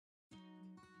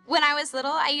When I was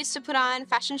little, I used to put on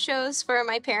fashion shows for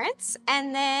my parents,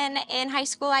 and then in high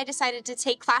school I decided to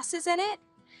take classes in it,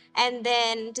 and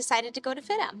then decided to go to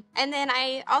FIDM. And then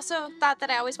I also thought that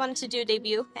I always wanted to do a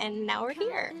debut, and now we're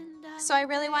here. So I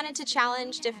really wanted to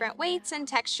challenge different weights and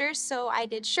textures, so I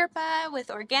did Sherpa with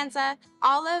organza.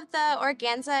 All of the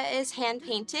organza is hand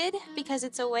painted because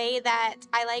it's a way that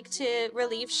I like to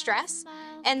relieve stress.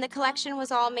 And the collection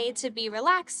was all made to be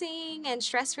relaxing and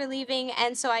stress relieving,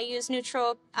 and so I use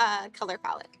neutral color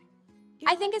palette.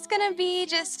 I think it's gonna be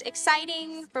just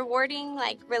exciting, rewarding,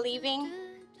 like relieving,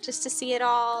 just to see it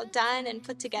all done and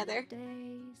put together.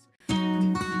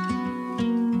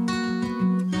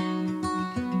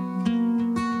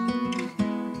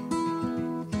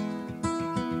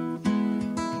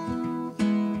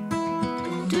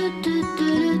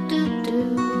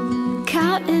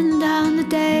 Counting down the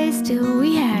days till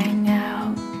we hang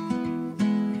out.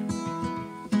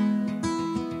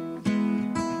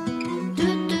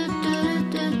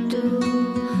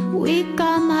 We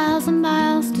got miles and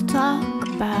miles to talk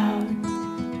about.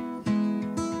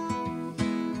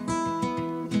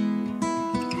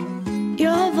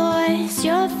 Your voice,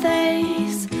 your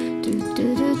face.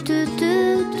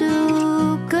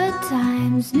 Good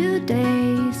times, new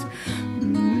days.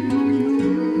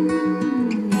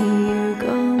 Here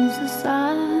goes the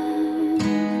sun.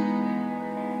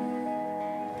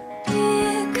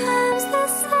 Here comes the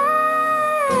sun.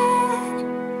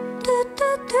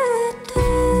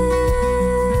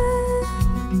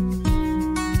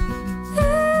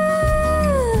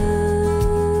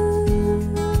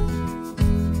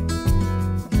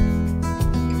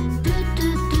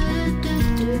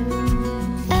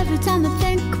 Every time I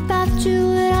think about you,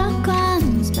 it all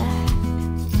comes back.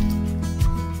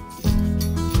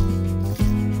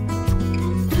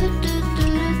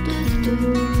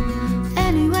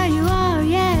 Anywhere you are,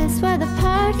 yeah, it's where the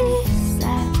party's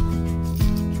at.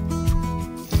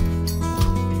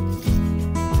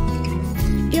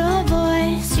 Your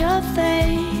voice, your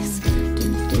face.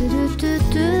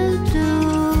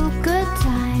 Good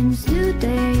times, new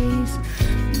days.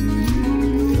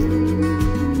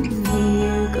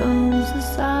 Here goes the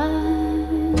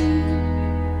sun.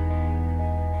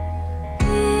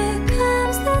 Here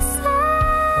comes the sun.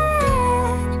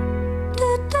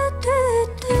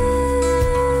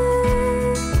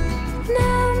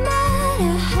 No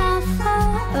matter how far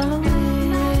away,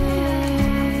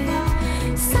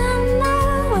 some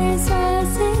always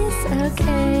says it's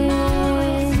okay.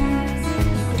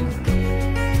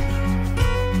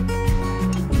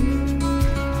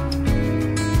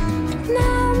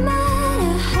 No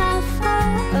matter how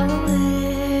far away.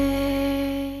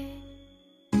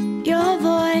 Your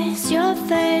voice, your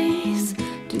face.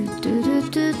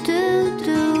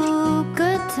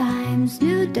 Good times,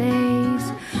 new days.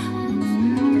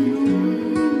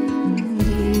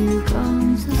 Here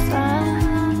comes the sun.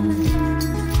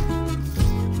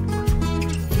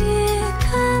 Here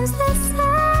comes the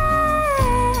sun.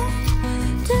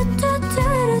 Here comes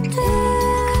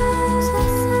the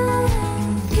sun.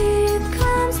 Here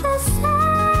comes the sun.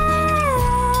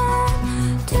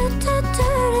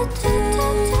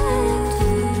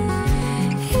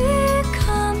 Here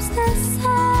comes the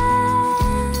sun.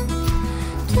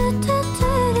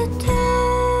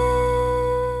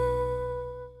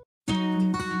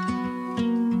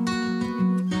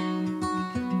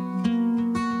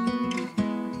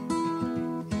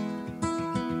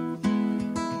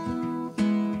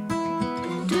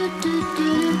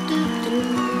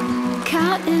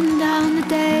 Counting down the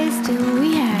days till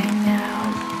we have